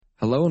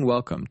Hello and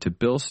welcome to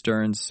Bill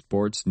Stern's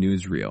Sports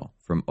Newsreel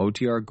from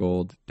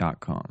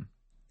OTRGold.com.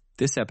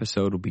 This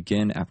episode will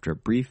begin after a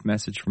brief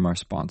message from our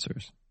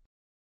sponsors.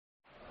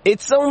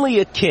 It's only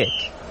a kick,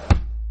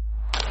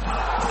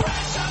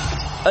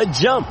 a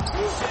jump,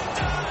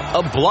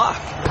 a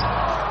block.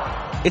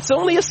 It's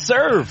only a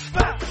serve.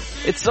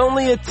 It's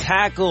only a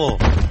tackle,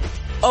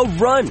 a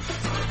run.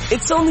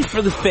 It's only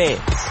for the fans.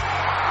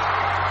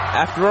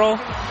 After all,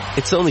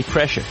 it's only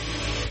pressure.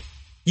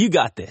 You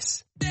got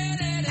this.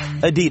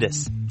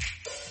 Adidas.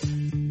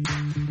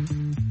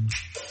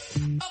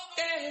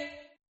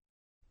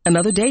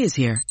 Another day is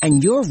here,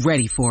 and you're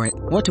ready for it.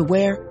 What to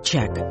wear?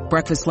 Check.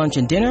 Breakfast, lunch,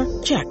 and dinner?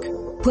 Check.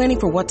 Planning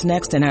for what's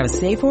next and how to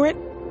save for it?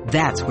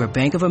 That's where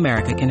Bank of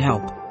America can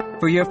help.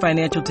 For your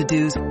financial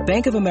to-dos,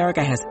 Bank of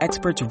America has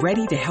experts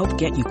ready to help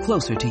get you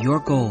closer to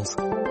your goals.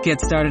 Get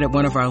started at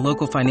one of our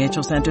local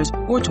financial centers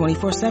or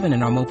 24/7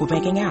 in our mobile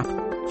banking app.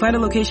 Find a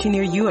location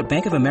near you at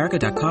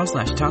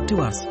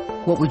bankofamerica.com/talktous.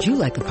 What would you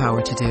like the power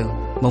to do?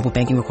 Mobile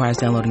banking requires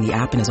downloading the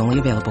app and is only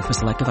available for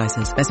select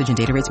devices. Message and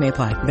data rates may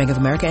apply. Bank of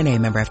America N.A.,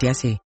 member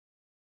FDIC.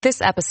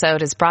 This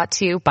episode is brought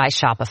to you by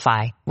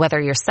Shopify. Whether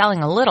you're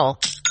selling a little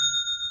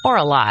or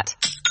a lot,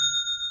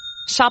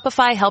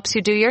 Shopify helps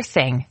you do your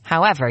thing,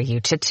 however you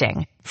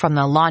cha-ching. From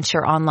the launch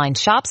your online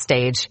shop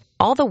stage,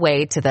 all the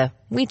way to the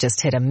we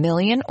just hit 1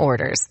 million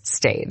orders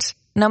stage.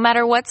 No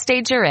matter what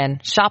stage you're in,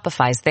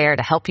 Shopify's there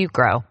to help you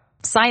grow.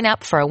 Sign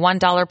up for a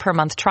 $1 per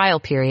month trial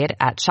period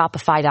at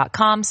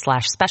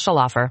shopify.com/special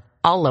offer,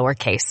 all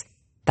lowercase.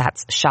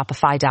 That's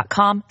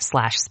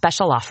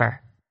shopify.com/special offer.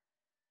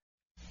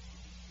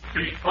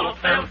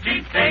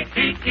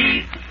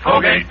 C-O-L-G-A-T-E,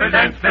 Colgate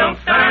presents Bill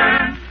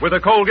Stern with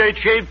the Colgate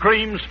Shave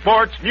Cream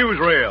Sports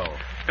Newsreel.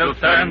 Bill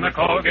Stern, the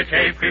Colgate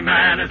Shave Cream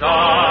Man, is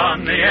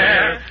on the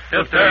air.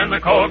 Bill Stern,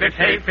 the Colgate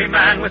Shave Cream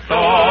Man, with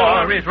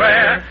stories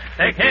rare.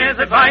 Take his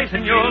advice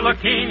and you'll look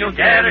keen. You'll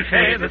get a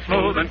shave that's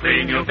smooth and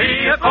clean. You'll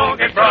be a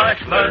Colgate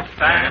brushless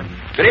fan.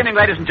 Good evening,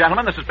 ladies and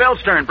gentlemen. This is Bill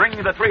Stern bringing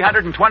you the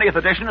 320th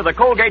edition of the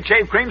Colgate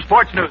Shave Cream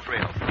Sports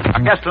Newsreel.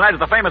 Our guest tonight is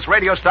the famous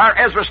radio star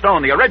Ezra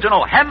Stone, the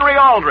original Henry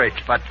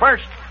Aldrich. But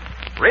first,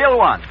 Reel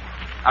 1,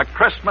 a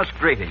Christmas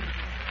greeting.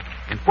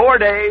 In 4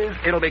 days,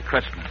 it'll be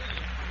Christmas.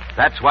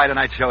 That's why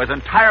tonight's show is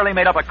entirely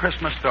made up of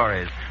Christmas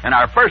stories. And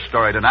our first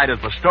story tonight is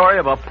the story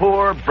of a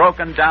poor,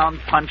 broken-down,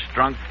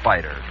 punch-drunk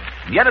fighter.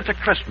 And yet it's a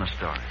Christmas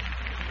story.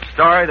 A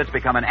story that's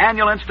become an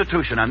annual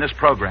institution on this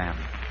program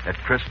at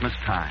Christmas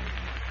time.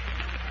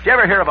 Did you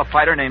ever hear of a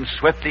fighter named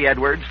Swifty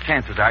Edwards?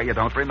 Chances are you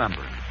don't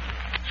remember him.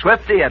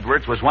 Swifty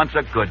Edwards was once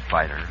a good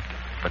fighter.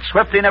 But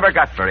Swifty never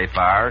got very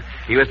far.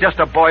 He was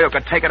just a boy who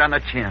could take it on the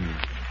chin.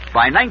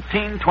 By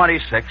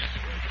 1926,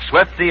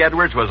 Swifty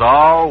Edwards was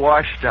all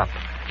washed up.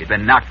 He'd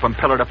been knocked from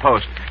pillar to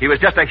post. He was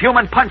just a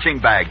human punching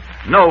bag.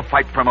 No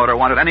fight promoter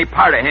wanted any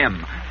part of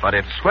him. But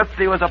if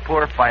Swifty was a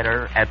poor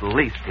fighter, at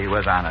least he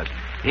was honest.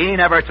 He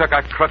never took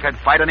a crooked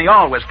fight, and he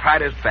always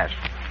tried his best.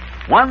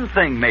 One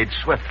thing made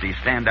Swifty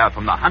stand out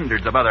from the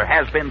hundreds of other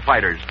has-been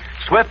fighters.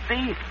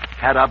 Swifty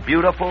had a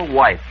beautiful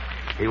wife.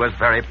 He was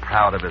very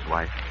proud of his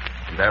wife.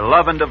 And their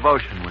love and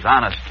devotion was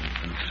honest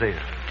and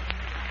sincere.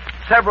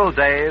 Several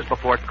days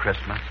before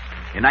Christmas,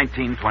 in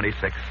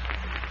 1926,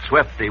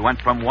 Swifty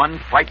went from one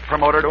fight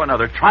promoter to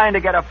another, trying to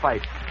get a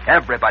fight.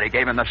 Everybody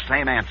gave him the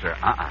same answer.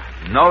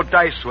 No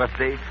dice,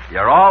 Swifty.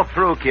 You're all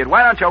through, kid.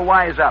 Why don't you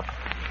wise up?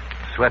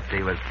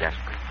 Swifty was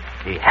desperate.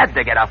 He had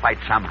to get a fight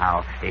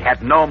somehow. He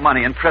had no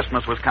money, and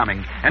Christmas was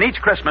coming. And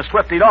each Christmas,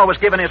 Swifty'd always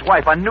given his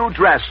wife a new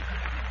dress.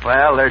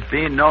 Well, there'd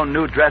be no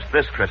new dress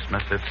this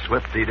Christmas if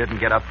Swifty didn't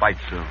get a fight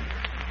soon.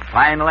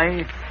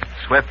 Finally,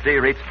 Swifty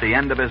reached the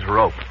end of his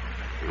rope.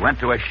 He went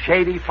to a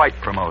shady fight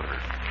promoter.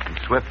 And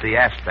Swifty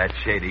asked that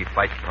shady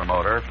fight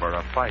promoter for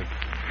a fight.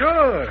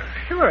 Sure,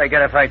 I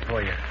got a fight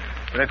for you.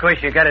 But, of course,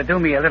 you got to do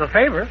me a little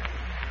favor.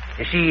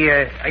 You see,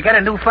 I got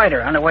a new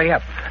fighter on the way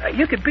up.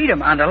 You could beat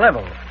him on the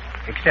level.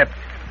 Except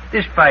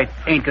this fight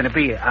ain't going to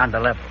be on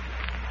the level.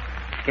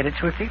 Get it,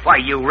 Swifty? Why,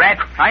 you rat.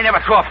 I never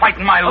saw a fight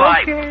in my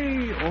life.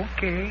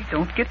 Okay.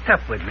 Don't get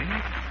tough with me.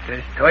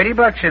 There's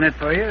 $20 in it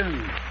for you,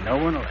 and no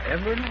one will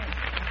ever know.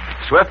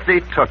 Swifty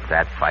took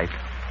that fight.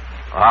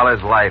 All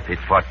his life he'd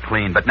fought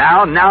clean, but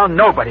now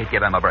nobody'd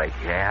give him a break.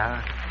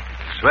 Yeah,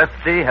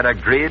 Swifty had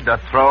agreed to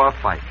throw a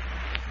fight.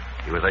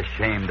 He was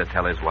ashamed to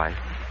tell his wife.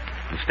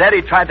 Instead,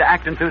 he tried to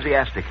act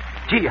enthusiastic.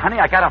 Gee, honey,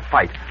 I got a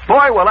fight.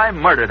 Boy, will I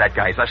murder that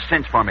guy. It's a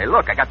cinch for me.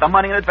 Look, I got the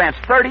money in advance.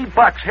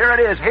 $30. Here it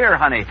is. Here,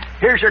 honey.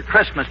 Here's your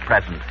Christmas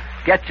present.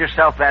 Get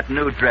yourself that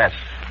new dress.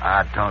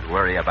 Don't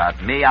worry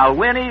about me. I'll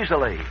win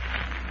easily.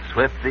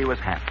 Swifty was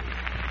happy.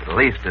 At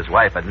least his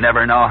wife would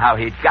never know how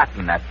he'd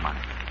gotten that money.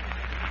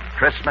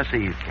 Christmas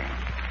Eve came.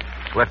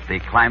 Swifty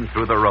climbed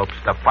through the ropes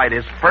to fight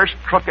his first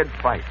crooked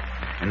fight.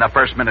 In the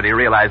first minute, he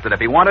realized that if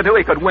he wanted to,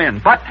 he could win.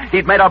 But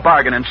he'd made a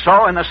bargain, and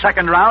so in the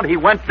second round, he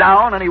went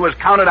down and he was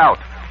counted out.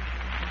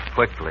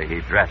 Quickly,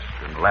 he dressed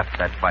and left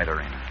that fight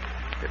arena.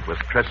 It was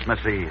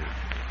Christmas Eve.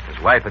 His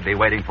wife would be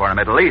waiting for him.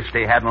 At least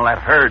he hadn't let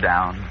her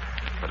down.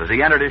 But as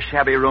he entered his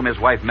shabby room, his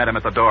wife met him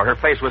at the door. Her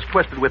face was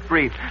twisted with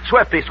grief.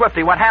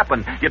 Swifty, what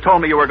happened? You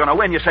told me you were going to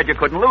win. You said you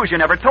couldn't lose. You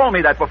never told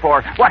me that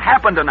before. What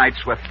happened tonight,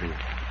 Swifty?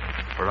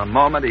 For a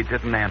moment, he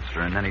didn't answer,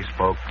 and then he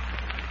spoke.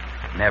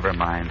 Never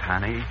mind,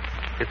 honey.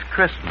 It's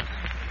Christmas.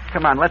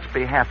 Come on, let's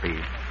be happy.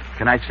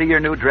 Can I see your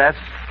new dress?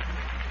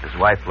 His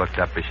wife looked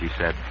up as she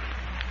said,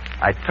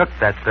 I took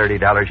that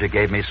 $30 you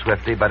gave me,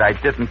 Swifty, but I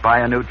didn't buy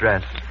a new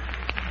dress.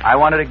 I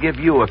wanted to give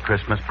you a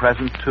Christmas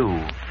present, too.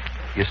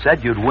 You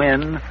said you'd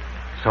win,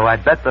 so I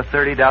bet the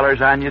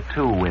 $30 on you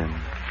to win.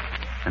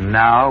 And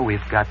now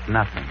we've got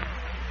nothing.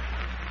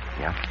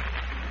 Yep.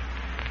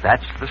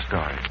 That's the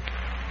story.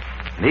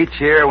 And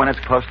each year when it's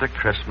close to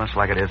Christmas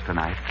like it is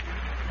tonight,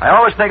 I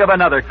always think of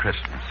another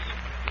Christmas.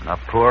 And a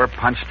poor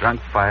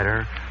punch-drunk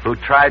fighter who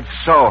tried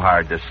so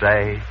hard to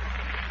say,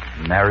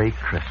 Merry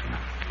Christmas.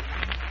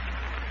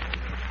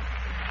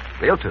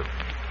 Reel 2.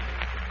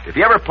 If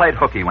he ever played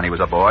hooky when he was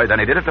a boy, then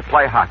he did it to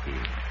play hockey.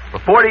 For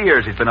 40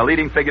 years, he's been a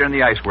leading figure in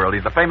the ice world.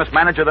 He's the famous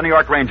manager of the New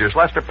York Rangers,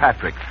 Lester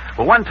Patrick.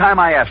 Well, one time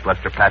I asked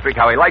Lester Patrick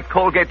how he liked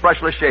Colgate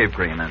brushless shave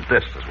cream, and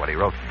this is what he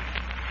wrote me.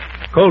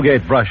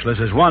 Colgate brushless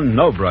is one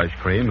no-brush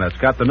cream that's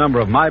got the number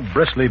of my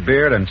bristly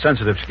beard and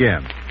sensitive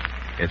skin.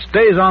 It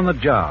stays on the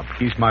job,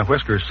 keeps my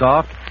whiskers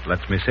soft,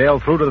 lets me sail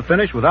through to the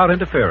finish without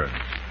interference.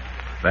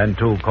 Then,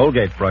 too,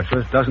 Colgate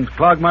brushless doesn't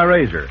clog my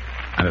razor,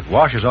 and it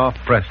washes off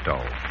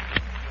presto.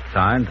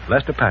 Signed,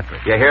 Lester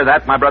Patrick. You hear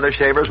that, my brother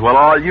shavers? Well,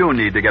 all you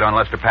need to get on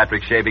Lester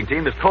Patrick's shaving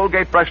team is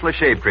Colgate brushless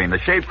shave cream, the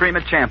shave cream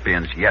of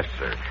champions. Yes,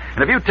 sir.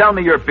 And if you tell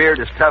me your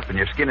beard is tough and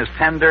your skin is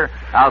tender,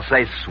 I'll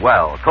say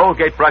swell.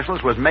 Colgate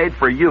brushless was made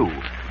for you.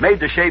 Made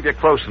to shave you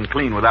close and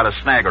clean without a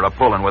snag or a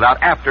pull and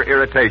without after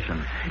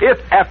irritation. If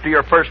after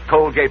your first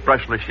Colgate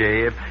brushless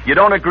shave you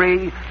don't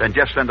agree, then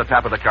just send the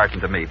top of the carton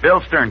to me.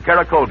 Bill Stern,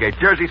 care of Colgate,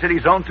 Jersey City,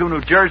 Zone 2,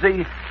 New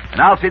Jersey, and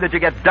I'll see that you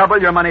get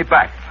double your money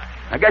back.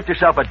 Now get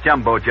yourself a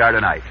jumbo jar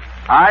tonight.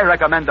 I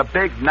recommend the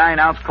big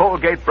 9-ounce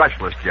Colgate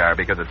brushless jar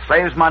because it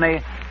saves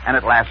money and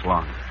it lasts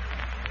longer.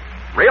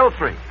 Reel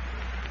 3.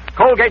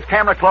 Colgate's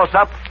camera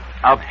close-up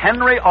of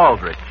Henry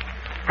Aldrich.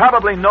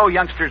 Probably no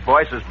youngster's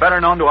voice is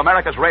better known to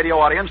America's radio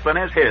audience than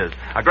is his.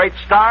 A great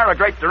star, a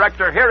great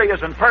director. Here he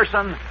is in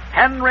person,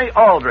 Henry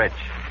Aldrich.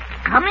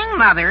 Coming,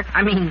 Mother.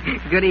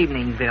 Good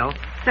evening, Bill.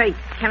 Say,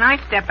 can I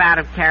step out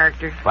of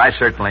character? Why,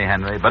 certainly,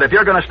 Henry. But if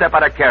you're going to step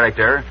out of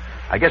character,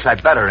 I guess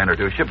I'd better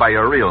introduce you by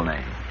your real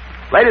name.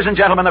 Ladies and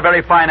gentlemen, a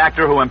very fine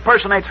actor who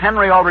impersonates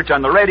Henry Aldrich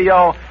on the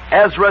radio,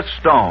 Ezra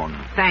Stone.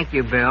 Thank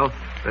you, Bill.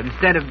 But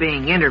instead of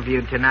being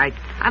interviewed tonight,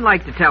 I'd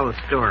like to tell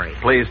a story.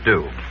 Please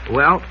do.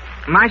 Well,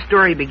 my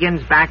story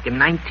begins back in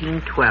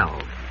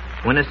 1912,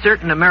 when a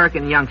certain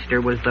American youngster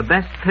was the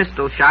best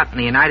pistol shot in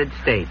the United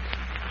States.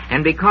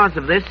 And because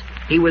of this,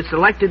 he was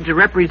selected to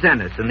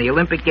represent us in the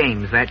Olympic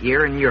Games that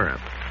year in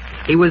Europe.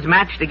 He was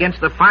matched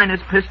against the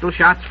finest pistol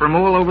shots from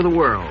all over the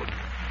world.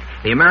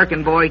 The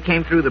American boy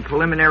came through the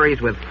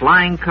preliminaries with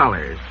flying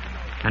colors,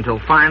 until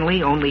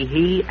finally only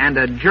he and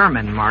a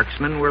German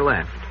marksman were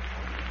left.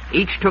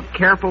 Each took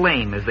careful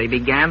aim as they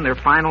began their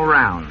final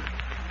round,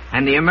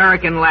 and the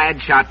American lad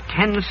shot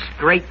 10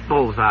 straight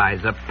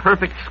bullseyes, a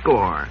perfect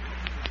score.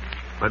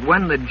 But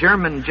when the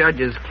German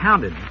judges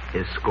counted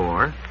his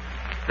score,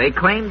 they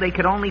claimed they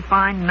could only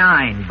find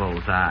 9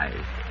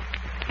 bullseyes.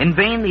 In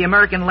vain, the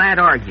American lad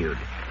argued.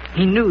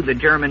 He knew the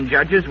German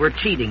judges were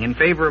cheating in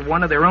favor of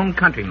one of their own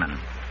countrymen,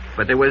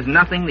 but there was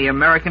nothing the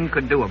American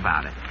could do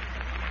about it.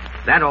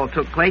 That all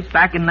took place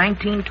back in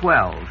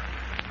 1912,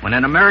 when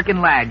an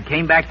American lad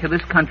came back to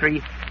this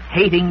country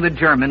hating the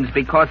Germans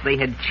because they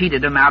had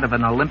cheated him out of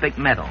an Olympic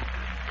medal.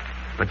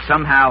 But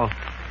somehow,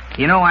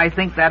 I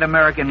think that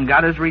American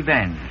got his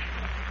revenge,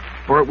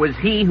 for it was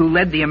he who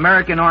led the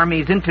American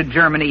armies into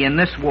Germany in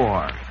this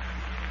war.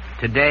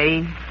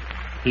 Today,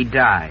 he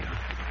died.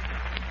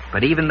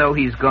 But even though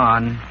he's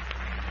gone,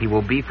 he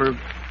will be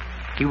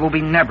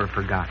never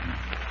forgotten.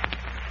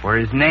 For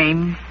his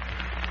name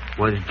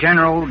was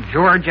General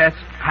George S.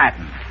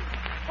 Patton.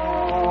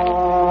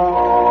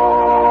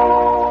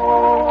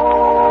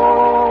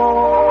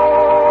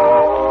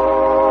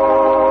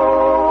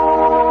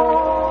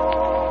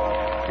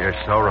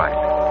 You're so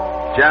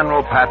right.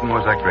 General Patton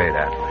was a great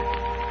athlete.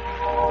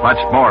 Much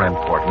more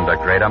important, a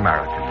great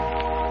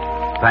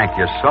American. Thank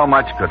you so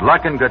much. Good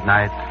luck and good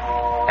night.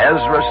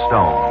 Ezra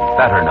Stone,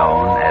 better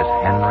known as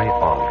Henry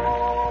Aldrich.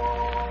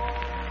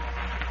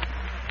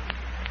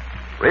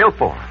 Reel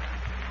 4.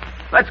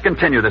 Let's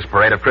continue this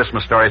parade of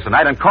Christmas stories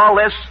tonight and call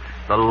this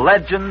The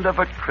Legend of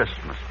a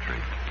Christmas Tree.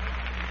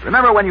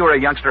 Remember when you were a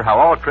youngster how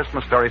all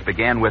Christmas stories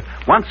began with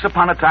once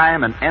upon a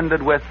time and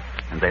ended with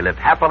and they lived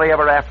happily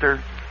ever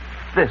after?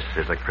 This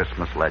is a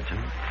Christmas legend.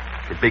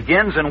 It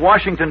begins in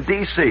Washington,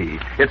 D.C.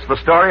 It's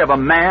the story of a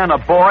man, a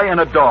boy, and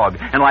a dog.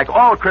 And like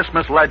all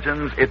Christmas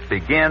legends, it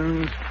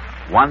begins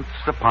once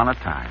upon a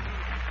time.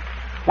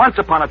 Once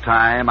upon a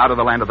time, out of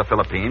the land of the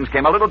Philippines,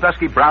 came a little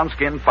dusky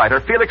brown-skinned fighter,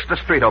 Felix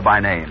Destrito by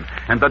name.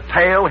 And the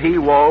tale he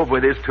wove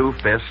with his 2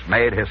 fists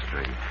made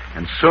history.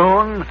 And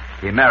soon,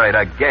 he married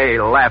a gay,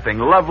 laughing,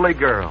 lovely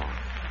girl.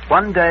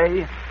 One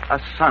day, A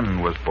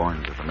son was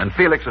born to them, and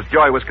Felix's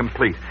joy was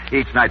complete.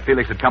 Each night,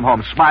 Felix would come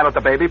home, smile at the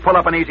baby, pull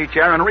up an easy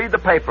chair, and read the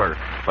paper.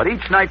 But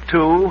each night,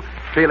 too,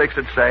 Felix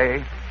would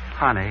say,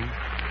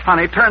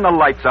 Honey, turn the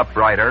lights up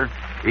brighter.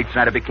 Each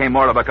night it became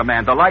more of a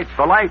command. The light,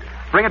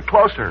 bring it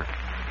closer.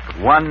 But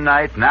one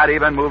night, not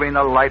even moving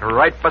the light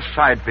right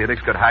beside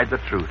Felix could hide the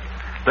truth.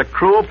 The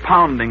cruel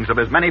poundings of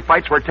his many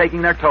fights were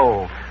taking their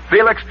toll.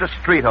 Felix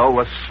Distrito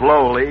was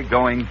slowly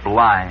going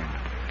blind.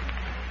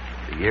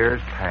 The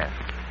years passed.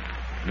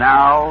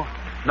 Now,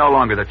 no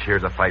longer the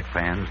cheers of fight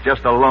fans,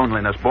 just a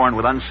loneliness born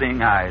with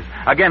unseeing eyes.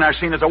 Again, our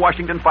scene is a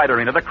Washington fight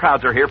arena. The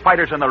crowds are here,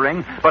 fighters in the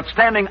ring, but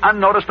standing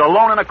unnoticed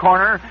alone in a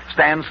corner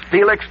stands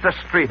Felix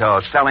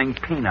Distrito selling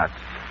peanuts.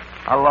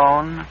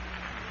 Alone?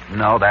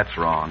 No, that's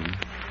wrong.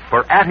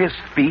 For at his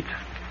feet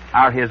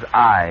are his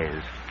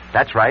eyes.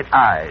 That's right,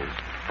 eyes.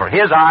 For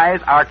his eyes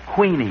are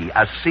Queenie,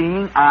 a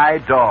seeing-eye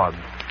dog.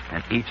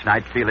 And each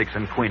night, Felix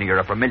and Queenie are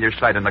a familiar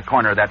sight in the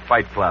corner of that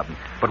fight club.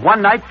 But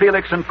one night,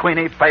 Felix and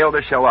Queenie failed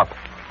to show up.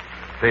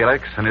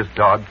 Felix and his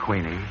dog,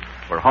 Queenie,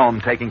 were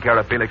home taking care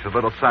of Felix's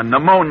little son.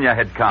 Pneumonia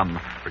had come.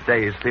 For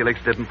days, Felix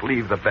didn't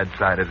leave the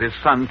bedside as his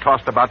son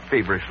tossed about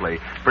feverishly.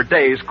 For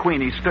days,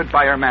 Queenie stood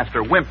by her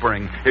master,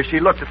 whimpering as she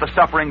looked at the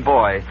suffering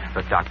boy.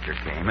 The doctor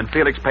came, and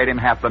Felix paid him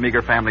half the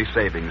meager family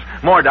savings.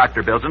 More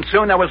doctor bills, and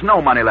soon there was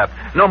no money left.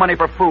 No money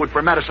for food,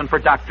 for medicine, for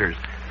doctors.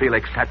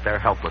 Felix sat there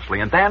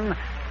helplessly, and then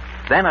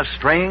a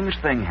strange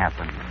thing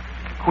happened.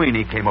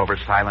 Queenie came over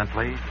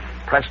silently,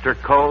 pressed her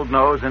cold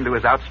nose into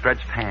his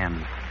outstretched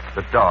hand.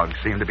 The dog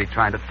seemed to be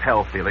trying to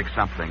tell Felix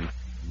something.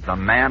 The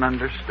man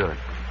understood.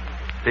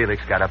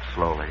 Felix got up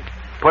slowly,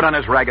 put on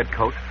his ragged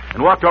coat,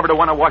 and walked over to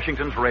one of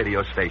Washington's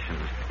radio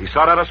stations. He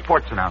sought out a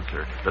sports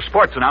announcer. The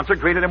sports announcer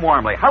greeted him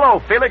warmly. Hello,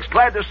 Felix,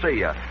 glad to see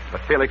you.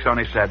 But Felix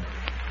only said,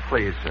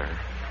 Please, sir,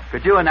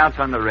 could you announce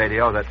on the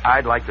radio that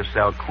I'd like to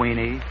sell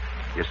Queenie?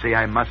 You see,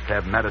 I must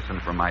have medicine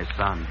for my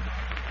son.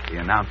 The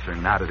announcer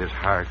nodded his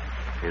heart.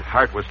 His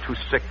heart was too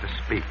sick to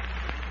speak.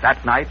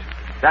 That night,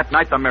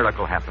 the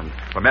miracle happened.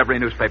 From every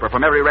newspaper,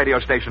 from every radio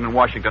station in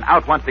Washington,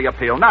 out went the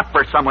appeal, not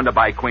for someone to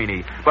buy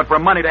Queenie, but for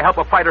money to help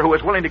a fighter who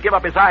was willing to give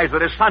up his eyes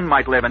that his son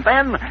might live. And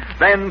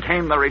then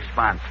came the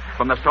response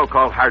from the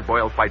so-called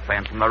hard-boiled fight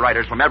fans, from the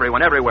writers, from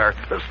everyone, everywhere.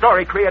 The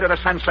story created a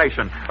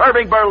sensation.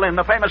 Irving Berlin,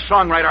 the famous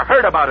songwriter,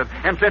 heard about it,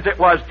 and since it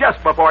was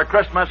just before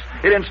Christmas,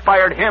 it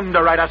inspired him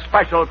to write a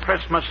special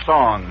Christmas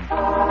song.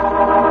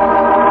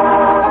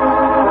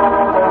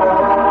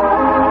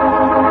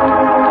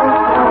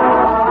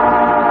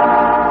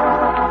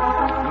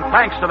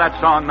 Thanks to that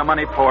song, the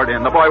money poured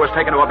in. The boy was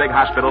taken to a big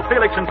hospital.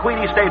 Felix and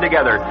Queenie stayed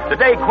together.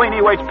 Today,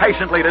 Queenie waits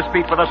patiently to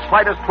speak for the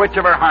slightest twitch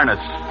of her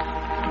harness.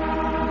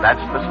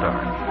 That's the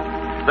story.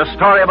 The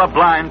story of a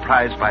blind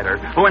prize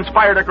fighter who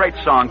inspired a great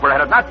song, for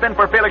had it not been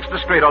for Felix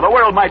Distrito, the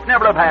world might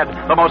never have had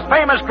the most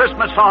famous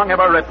Christmas song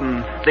ever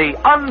written, the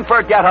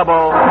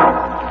unforgettable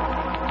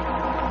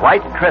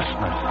White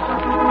Christmas.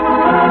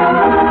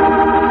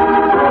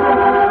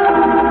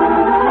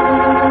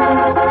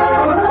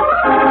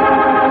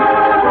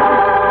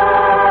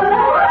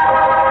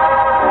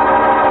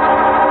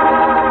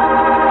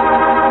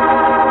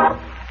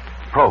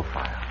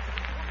 Profile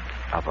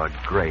of a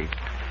great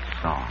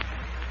song.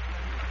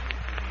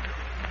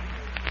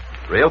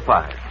 Reel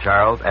 5,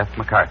 Charles F.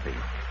 McCarthy.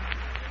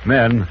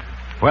 Men,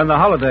 when the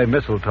holiday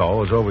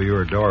mistletoe is over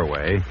your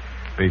doorway,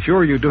 be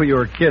sure you do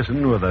your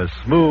kissing with a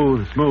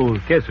smooth,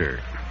 smooth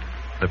kisser.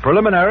 The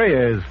preliminary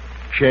is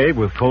shave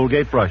with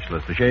Colgate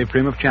Brushless, the shave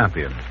cream of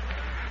champions.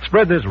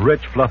 Spread this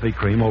rich, fluffy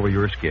cream over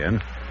your skin,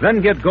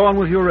 then get going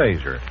with your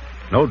razor.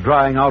 No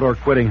drying out or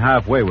quitting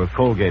halfway with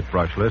Colgate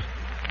Brushless.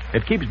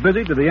 It keeps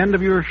busy to the end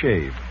of your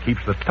shave,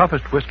 keeps the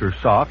toughest whiskers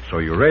soft so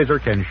your razor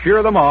can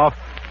shear them off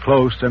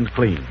close and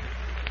clean.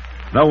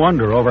 No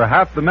wonder over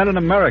half the men in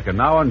America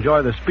now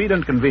enjoy the speed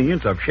and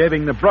convenience of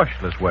shaving the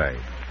brushless way.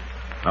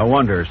 No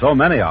wonder so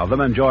many of them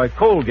enjoy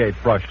Colgate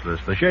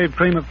Brushless, the shave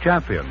cream of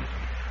champions.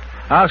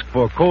 Ask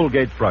for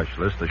Colgate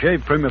Brushless, the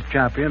shave cream of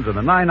champions, in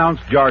a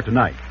 9-ounce jar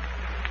tonight.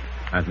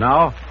 And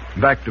now,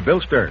 back to Bill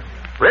Stern.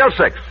 Reel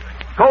 6.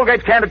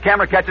 Colgate's Candid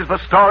Camera catches the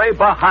story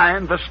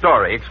behind the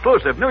story.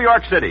 Exclusive, New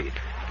York City.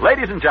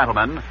 Ladies and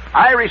gentlemen,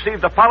 I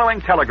received the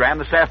following telegram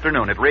this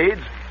afternoon. It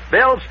reads,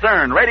 Bill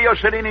Stern, Radio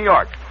City, New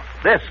York.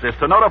 This is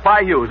to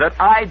notify you that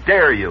I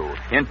dare you.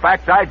 In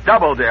fact, I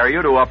double dare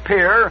you to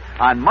appear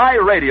on my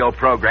radio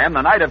program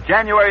the night of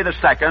January the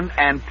 2nd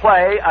and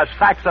play a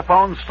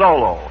saxophone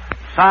solo.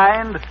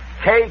 Signed,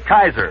 K.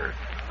 Kaiser.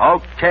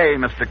 Okay,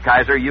 Mr.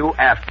 Kaiser, you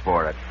asked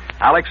for it.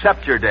 I'll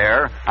accept your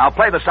dare. I'll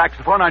play the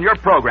saxophone on your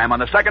program on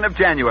the 2nd of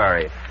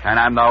January. And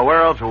I'm the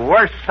world's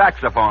worst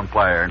saxophone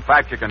player. In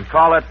fact, you can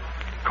call it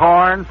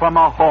corn from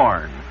a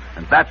horn.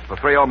 And that's the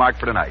 3-0 mark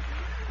for tonight.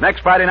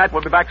 Next Friday night,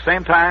 we'll be back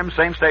same time,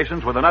 same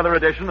stations, with another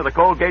edition of the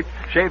Colgate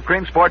Shave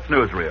Cream Sports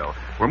Newsreel.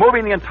 We're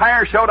moving the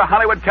entire show to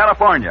Hollywood,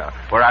 California,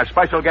 where our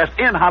special guest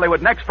in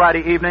Hollywood next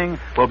Friday evening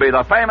will be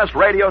the famous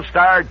radio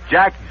star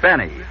Jack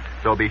Benny.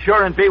 So be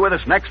sure and be with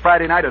us next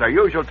Friday night at our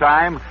usual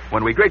time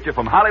when we greet you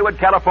from Hollywood,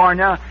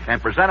 California, and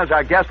present as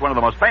our guest one of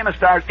the most famous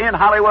stars in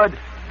Hollywood,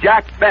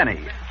 Jack Benny.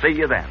 See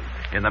you then.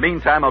 In the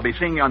meantime, I'll be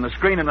seeing you on the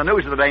screen in the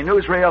News of the Day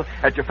newsreel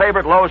at your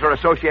favorite Lowe's or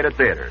Associated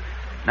Theater.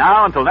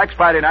 Now, until next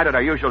Friday night at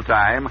our usual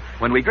time,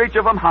 when we greet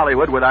you from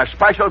Hollywood with our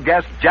special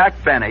guest,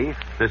 Jack Benny,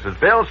 this is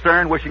Bill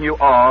Stern wishing you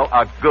all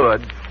a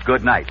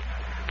good night.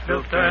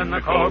 Bill Stern,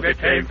 the Colgate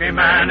Shaving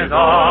Man, is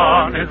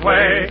on his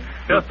way.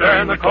 Bill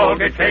Stern, the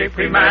Colgate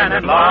Shaving Man,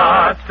 had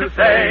lots to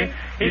say.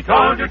 He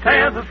told you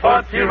tales of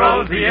sports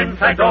heroes, the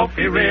inside dope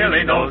he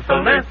really knows. So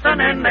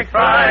listen in next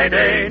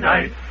Friday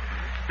night.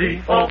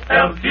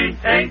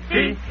 COLGATE.